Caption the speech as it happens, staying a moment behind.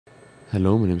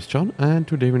Hello, my name is John, and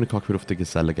today we're in the cockpit of the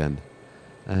Gazelle again.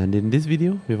 And in this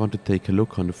video we want to take a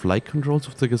look on the flight controls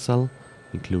of the Gazelle,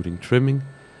 including trimming,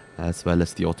 as well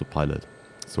as the autopilot.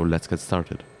 So let's get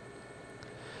started.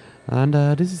 And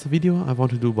this is a video I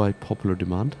want to do by popular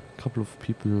demand. A couple of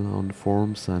people on the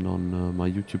forums and on my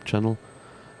YouTube channel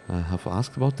have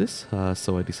asked about this,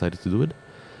 so I decided to do it.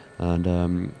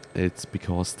 And it's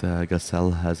because the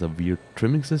Gazelle has a weird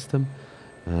trimming system,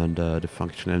 and the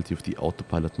functionality of the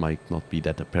autopilot might not be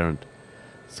that apparent.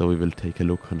 So we will take a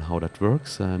look on how that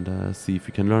works and see if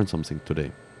we can learn something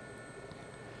today.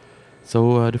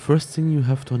 So the first thing you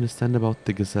have to understand about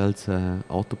the Gazelle's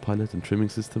autopilot and trimming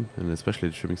system, and especially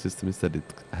the trimming system, is that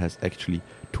it has actually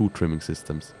two trimming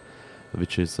systems,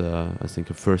 which is I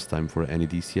think a first time for any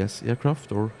DCS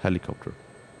aircraft or helicopter.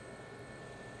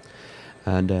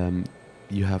 And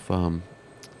you have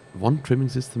one trimming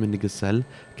system in the Gazelle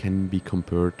can be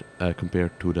compared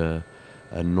to the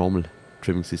normal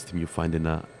trimming system you find in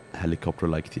a helicopter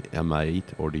like the MI8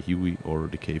 or the Huey or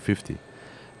the K50.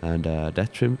 And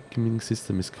that trimming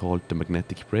system is called the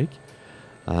magnetic brake.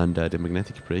 And the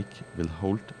magnetic brake will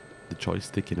hold the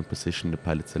joystick in a position the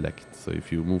pilot selects. So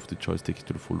if you move the joystick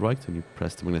to the full right and you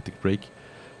press the magnetic brake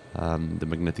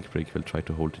will try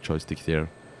to hold the joystick there.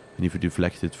 And if you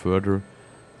deflect it further,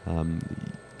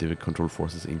 the control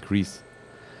forces increase.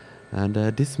 And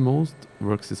this mode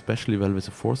works especially well with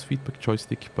a force feedback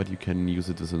joystick, but you can use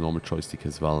it with a normal joystick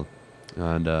as well.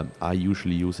 And I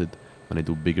usually use it when I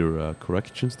do bigger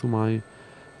corrections to my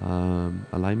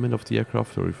alignment of the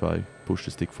aircraft, or if I push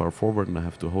the stick far forward and I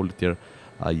have to hold it there,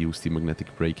 I use the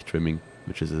magnetic brake trimming,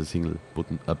 which is a single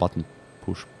button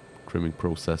push trimming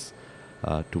process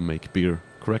to make bigger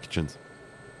corrections.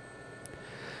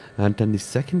 And then the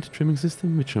second trimming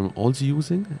system, which I'm also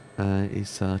using,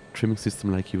 is a trimming system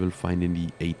like you will find in the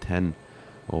A10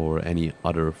 or any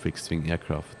other fixed-wing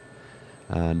aircraft.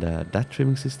 And that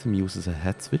trimming system uses a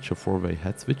head switch, a four-way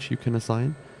head switch you can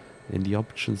assign in the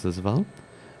options as well.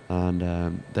 And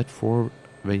that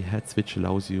four-way head switch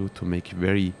allows you to make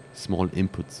very small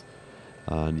inputs.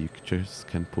 And you just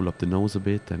can pull up the nose a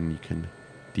bit, and you can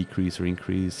decrease or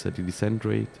increase the descent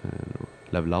rate or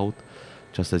level out,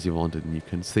 just as you want it. And you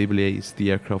can stabilize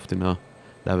the aircraft in a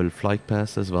level flight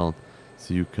path as well,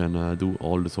 so you can do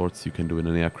all the sorts you can do in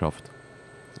an aircraft.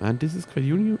 And this is quite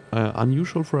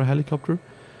unusual for a helicopter,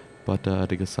 but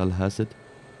the Gazelle has it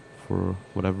for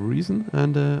whatever reason,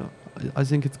 and I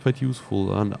think it's quite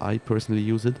useful, and I personally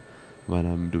use it when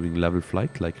I'm doing level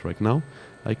flight, like right now.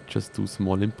 I just do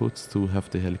small inputs to have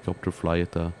the helicopter fly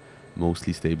at a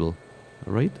mostly stable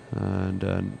rate,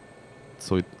 and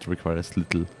so it requires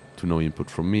little to no input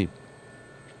from me,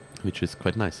 which is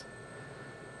quite nice.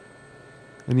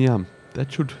 And yeah,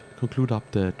 that should conclude up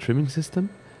the trimming system.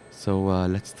 So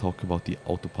let's talk about the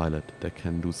autopilot that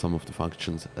can do some of the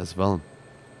functions as well.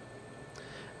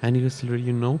 And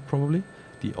you know probably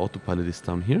the autopilot is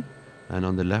down here, and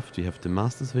on the left we have the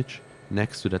master switch.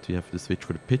 Next to that we have the switch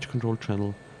for the pitch control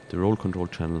channel, the roll control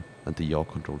channel, and the yaw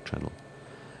control channel.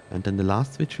 And then the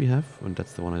last switch we have, and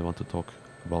that's the one I want to talk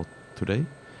about today,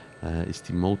 is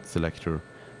the mode selector,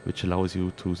 which allows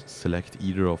you to select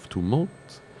either of two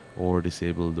modes or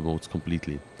disable the modes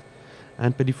completely.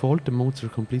 And by default the modes are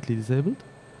completely disabled,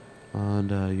 and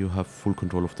you have full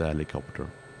control of the helicopter.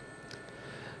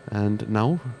 And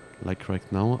now, like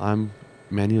right now, I'm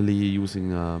manually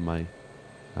using my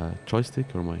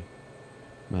joystick or my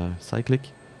cyclic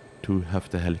to have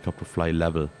the helicopter fly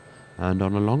level. And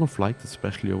on a longer flight,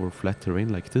 especially over flat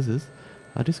terrain like this is,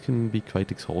 this can be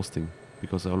quite exhausting,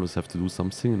 because I always have to do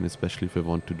something, and especially if I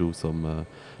want to do some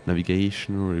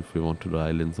navigation, or if we want to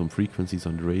dial in some frequencies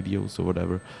on the radios or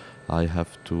whatever, I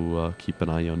have to keep an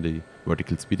eye on the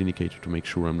vertical speed indicator to make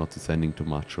sure I'm not descending too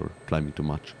much or climbing too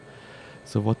much.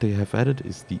 So what they have added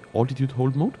is the altitude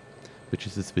hold mode, which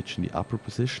is a switch in the upper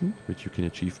position, which you can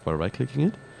achieve by right-clicking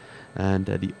it. And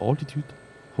the altitude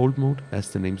hold mode,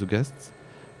 as the name suggests,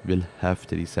 will have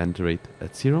the descent rate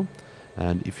at 0.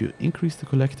 And if you increase the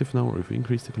collective now, or if you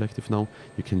increase the collective now,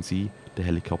 you can see the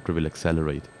helicopter will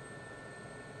accelerate.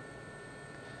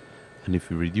 And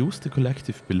if you reduce the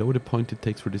collective below the point it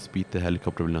takes for the speed, the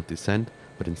helicopter will not descend,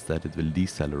 but instead it will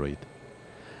decelerate.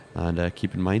 And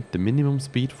keep in mind, the minimum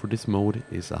speed for this mode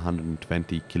is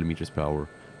 120 kilometers per hour.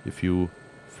 If you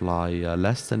fly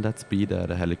less than that speed,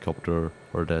 the helicopter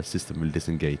or the system will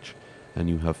disengage, and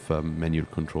you have manual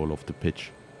control of the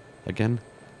pitch again,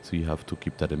 so you have to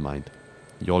keep that in mind.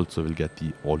 You also will get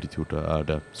the altitude,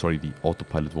 the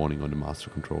autopilot warning on the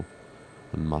master control,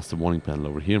 on the master warning panel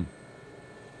over here.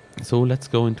 So let's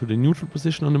go into the neutral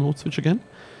position on the mode switch again,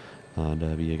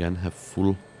 and we again have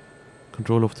full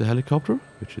control of the helicopter,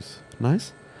 which is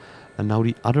nice. And now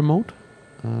the other mode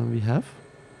we have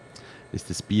is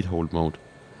the speed hold mode.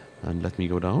 And let me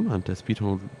go down, and the speed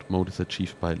hold mode is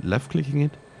achieved by left clicking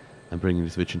it and bringing the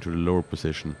switch into the lower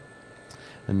position.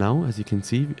 And now, as you can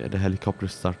see, the helicopter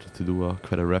started to do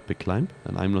quite a rapid climb,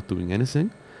 and I'm not doing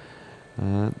anything.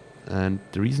 And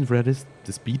the reason for that is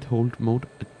the speed hold mode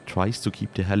tries to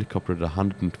keep the helicopter at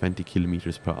 120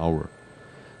 kilometers per hour.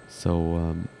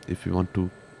 So if we want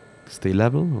to stay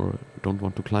level or don't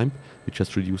want to climb, we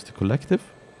just reduce the collective.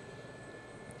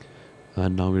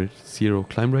 And now we're at 0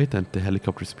 climb rate, and the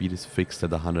helicopter speed is fixed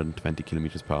at 120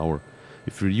 kilometers per hour.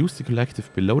 If we reduce the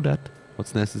collective below that,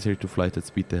 what's necessary to fly at that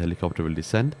speed, the helicopter will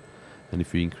descend. And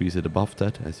if we increase it above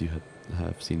that, as you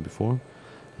have seen before,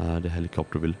 the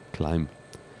helicopter will climb.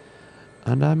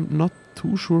 And I'm not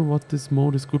too sure what this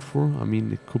mode is good for. I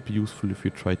mean, it could be useful if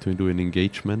you try to do an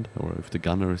engagement, or if the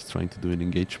gunner is trying to do an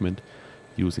engagement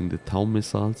using the TOW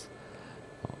missiles.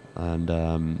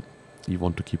 And you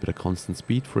want to keep it a constant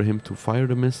speed for him to fire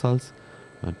the missiles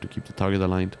and to keep the target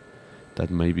aligned. That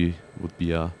maybe would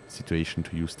be a situation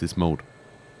to use this mode.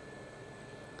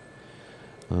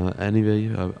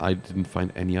 Anyway, I didn't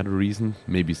find any other reason.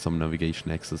 Maybe some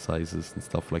navigation exercises and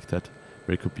stuff like that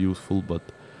where it could be useful, but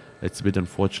it's a bit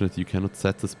unfortunate you cannot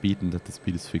set the speed and that the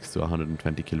speed is fixed to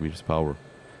 120 kilometers per hour.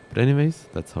 But anyways,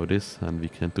 that's how it is, and we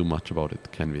can't do much about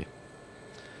it, can we?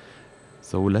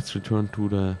 So let's return to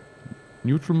the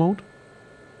neutral mode,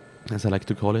 as I like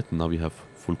to call it. Now we have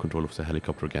full control of the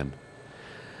helicopter again.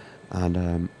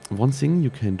 And one thing you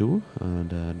can do,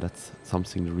 and that's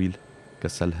something the real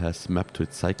Gazelle has mapped to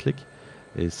its cyclic,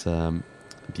 is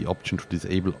the option to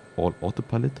disable all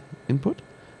autopilot input.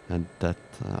 And that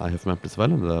I have mapped as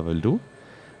well, and I will do.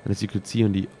 And as you could see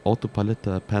on the autopilot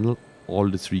panel, all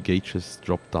the 3 gauges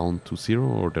drop down to 0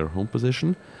 or their home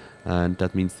position. And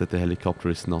that means that the helicopter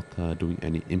is not doing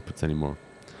any inputs anymore.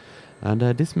 And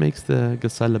this makes the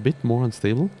Gazelle a bit more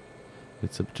unstable.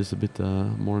 It's just a bit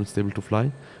more unstable to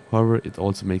fly. However, it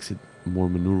also makes it more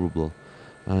maneuverable.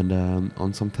 And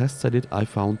on some tests I did, I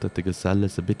found that the Gazelle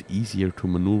is a bit easier to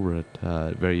maneuver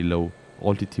at very low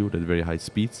altitude, at very high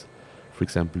speeds. For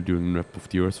example, during Map of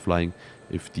the Earth flying,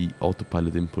 if the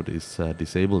autopilot input is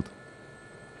disabled.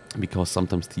 Because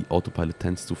sometimes the autopilot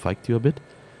tends to fight you a bit,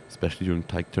 especially during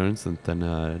tight turns, and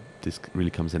then this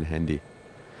really comes in handy.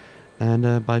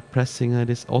 And by pressing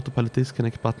this autopilot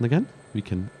disconnect button again, we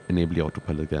can enable the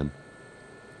autopilot again.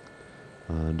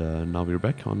 And now we're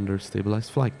back under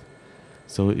stabilized flight.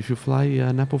 So if you fly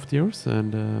Nap of the Earth,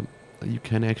 and you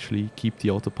can actually keep the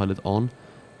autopilot on,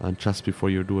 and just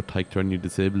before you do a tight turn you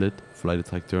disable it, fly the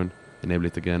tight turn, enable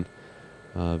it again,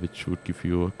 which would give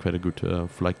you quite a good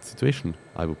flight situation,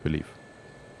 I would believe.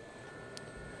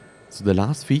 So the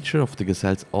last feature of the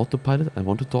Gazelle's autopilot I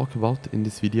want to talk about in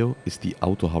this video is the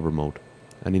auto hover mode.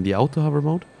 And in the auto hover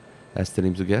mode, as the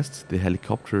name suggests, the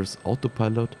helicopter's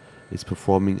autopilot is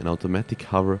performing an automatic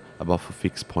hover above a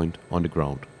fixed point on the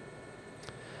ground.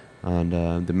 And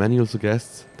the manual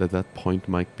suggests that that point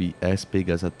might be as big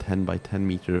as a 10 by 10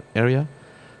 meter area,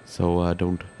 so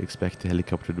don't expect the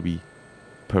helicopter to be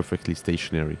perfectly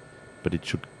stationary, but it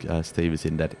should stay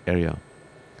within that area.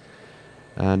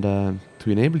 And to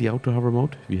enable the auto hover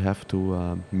mode, we have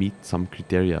to meet some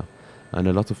criteria, and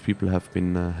a lot of people have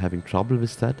been having trouble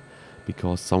with that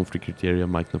because some of the criteria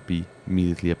might not be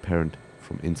immediately apparent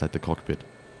from inside the cockpit.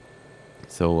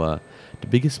 So the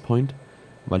biggest point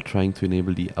while trying to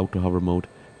enable the auto hover mode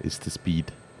is the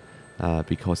speed,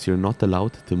 because you're not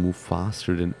allowed to move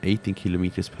faster than 18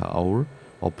 kilometers per hour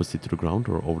opposite to the ground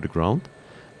or over the ground,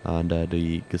 and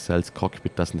the Gazelle's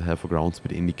cockpit doesn't have a ground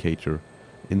speed indicator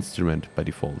instrument by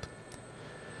default.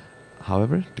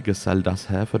 However, the Gazelle does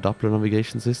have a Doppler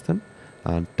navigation system,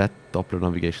 and that Doppler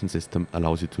navigation system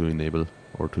allows you to enable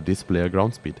or to display a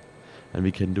ground speed. And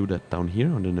we can do that down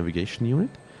here on the navigation unit.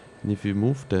 And if we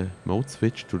move the mode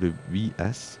switch to the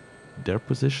VS, their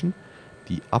position,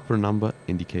 the upper number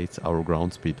indicates our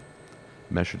ground speed,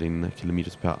 measured in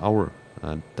kilometers per hour,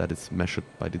 and that is measured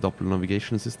by the Doppler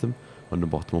navigation system on the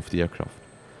bottom of the aircraft.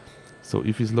 So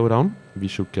if we slow down, we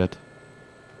should get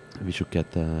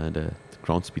the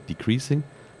ground speed decreasing.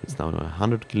 It's now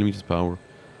 100 kilometers per hour,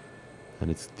 and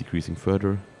it's decreasing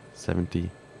further, 70,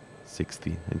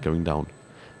 60, and going down.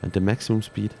 And the maximum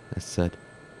speed, as said,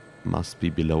 must be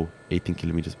below 18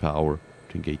 kilometers per hour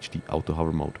to engage the auto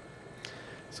hover mode.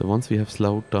 So once we have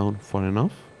slowed down far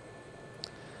enough,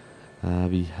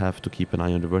 we have to keep an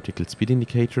eye on the vertical speed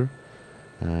indicator,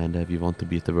 and we want to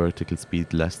be at the vertical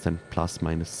speed less than plus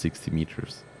minus 60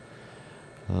 meters.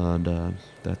 And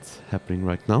that's happening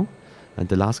right now. And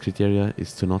the last criteria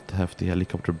is to not have the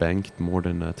helicopter banked more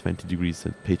than 20 degrees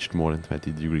and pitched more than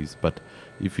 20 degrees. But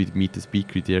if we meet the speed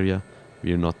criteria,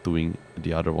 we are not doing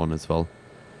the other one as well,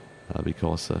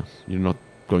 because you're not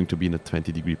going to be in a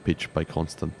 20-degree pitch by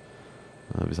constant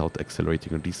without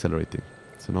accelerating or decelerating.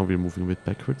 So now we're moving a bit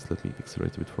backwards. Let me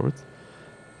accelerate a bit forwards.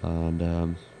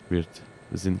 And we're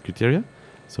within criteria.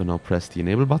 So now press the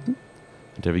enable button.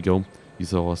 And there we go. You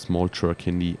saw a small jerk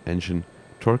in the engine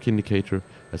torque indicator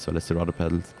as well as the rudder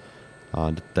pedals.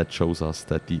 And that shows us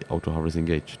that the auto hover is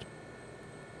engaged.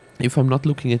 If I'm not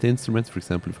looking at the instruments, for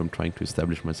example, if I'm trying to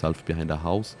establish myself behind a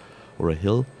house or a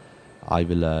hill, I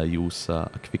will use a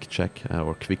quick check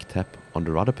or quick tap on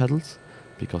the rudder pedals,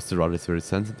 because the rudder is very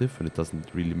sensitive and it doesn't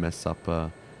really mess up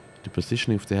the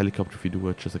positioning of the helicopter if you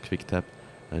do just a quick tap.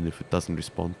 And if it doesn't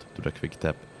respond to the quick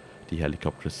tap, the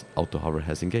helicopter's auto hover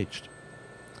has engaged.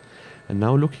 And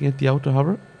now looking at the auto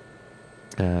hover,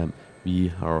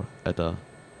 we are at a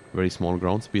very small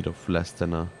ground speed of less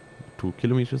than 2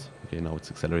 kilometers. Okay, now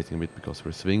it's accelerating a bit because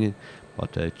we're swinging,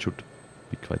 but it should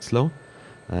be quite slow.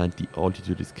 And the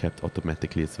altitude is kept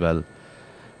automatically as well.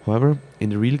 However,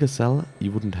 in the real Gazelle,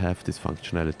 you wouldn't have this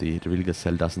functionality. The real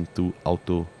Gazelle doesn't do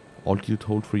auto altitude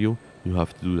hold for you. You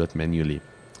have to do that manually.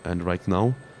 And right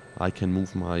now, I can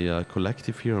move my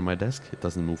collective here on my desk. It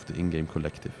doesn't move the in-game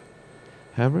collective.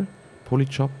 However,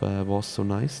 Polychop was so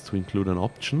nice to include an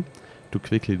option to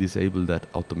quickly disable that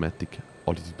automatic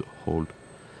altitude hold.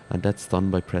 And that's done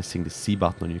by pressing the C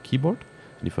button on your keyboard.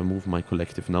 And if I move my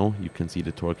collective now, you can see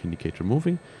the torque indicator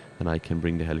moving, and I can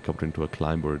bring the helicopter into a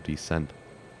climb or a descent.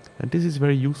 And this is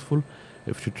very useful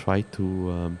if you try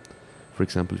to, for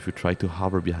example, if you try to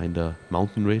hover behind a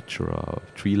mountain ridge or a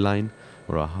tree line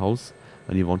or a house,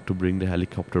 and you want to bring the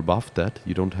helicopter above that,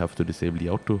 you don't have to disable the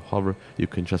auto hover. You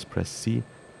can just press C,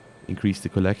 increase the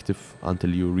collective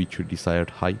until you reach your desired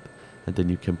height, and then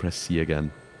you can press C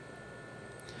again.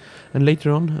 And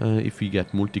later on, if we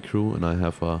get multi-crew and I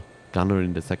have a gunner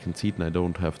in the second seat and I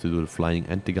don't have to do the flying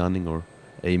anti-gunning or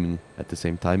aiming at the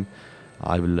same time,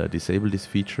 I will disable this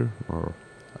feature, or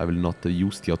I will not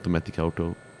use the automatic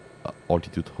auto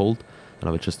altitude hold, and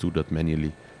I will just do that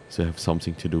manually, so I have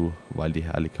something to do while the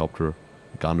helicopter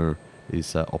gunner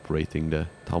is operating the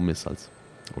TOW missiles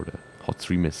or the Hot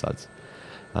 3 missiles.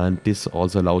 And this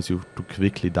also allows you to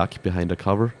quickly duck behind a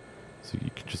cover, so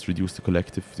you can just reduce the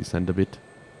collective, descend a bit,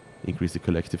 increase the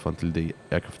collective until the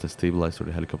aircraft is stabilized or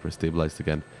the helicopter is stabilized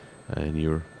again, and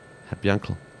you're happy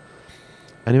uncle.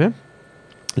 Anyway,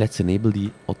 let's enable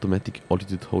the automatic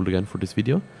altitude hold again for this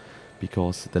video,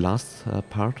 because the last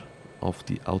part of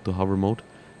the auto hover mode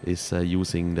is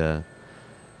using the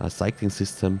cycling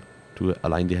system to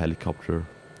align the helicopter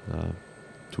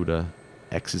to the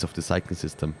axis of the cycling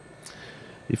system.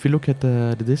 If you look at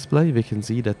the display, we can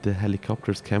see that the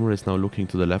helicopter's camera is now looking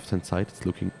to the left hand side. It's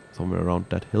looking somewhere around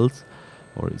that hills,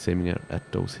 or it's aiming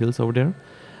at those hills over there.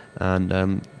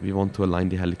 And we want to align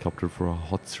the helicopter for a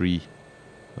Hot 3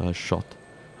 shot.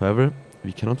 However,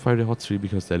 we cannot fire the Hot 3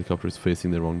 because the helicopter is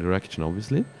facing the wrong direction,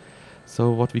 obviously.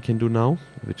 So what we can do now,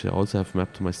 which I also have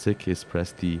mapped to my stick, is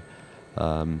press the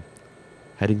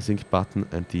heading sync button,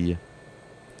 and the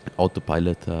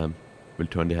autopilot will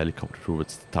turn the helicopter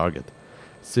towards the target,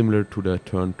 similar to the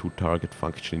turn to target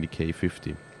function in the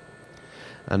K50.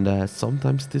 And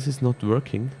sometimes this is not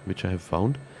working, which I have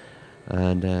found,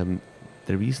 and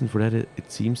the reason for that,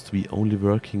 it seems to be only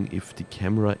working if the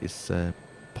camera is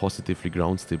positively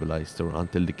ground stabilized, or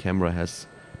until the camera has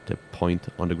the point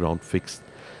on the ground fixed.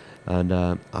 And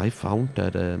I found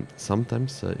that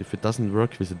sometimes if it doesn't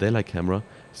work with the daylight camera,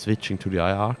 switching to the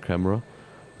IR camera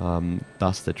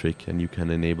does the trick, and you can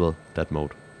enable that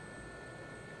mode.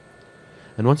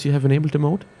 And once you have enabled the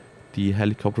mode, the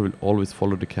helicopter will always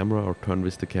follow the camera or turn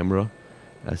with the camera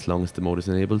as long as the mode is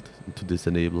enabled. To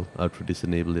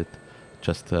disenable it,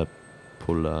 just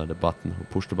pull the button or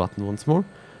push the button once more,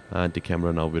 and the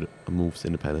camera now moves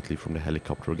independently from the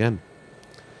helicopter again.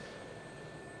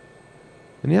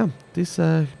 And yeah, this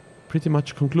pretty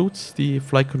much concludes the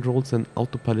flight controls and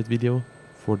autopilot video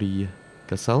for the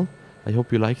Gazelle. I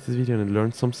hope you liked this video and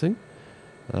learned something.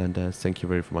 And thank you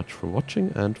very much for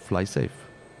watching, and fly safe.